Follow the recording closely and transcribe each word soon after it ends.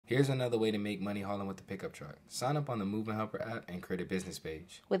Here's another way to make money hauling with the pickup truck. Sign up on the Moving Helper app and create a business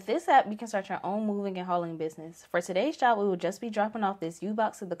page. With this app, you can start your own moving and hauling business. For today's job, we will just be dropping off this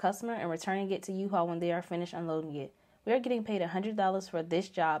U-Box to the customer and returning it to U-Haul when they are finished unloading it. We are getting paid $100 for this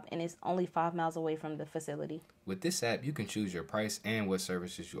job, and it's only 5 miles away from the facility. With this app, you can choose your price and what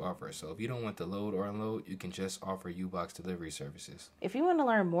services you offer. So if you don't want to load or unload, you can just offer U-Box delivery services. If you want to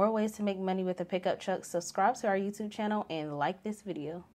learn more ways to make money with a pickup truck, subscribe to our YouTube channel and like this video.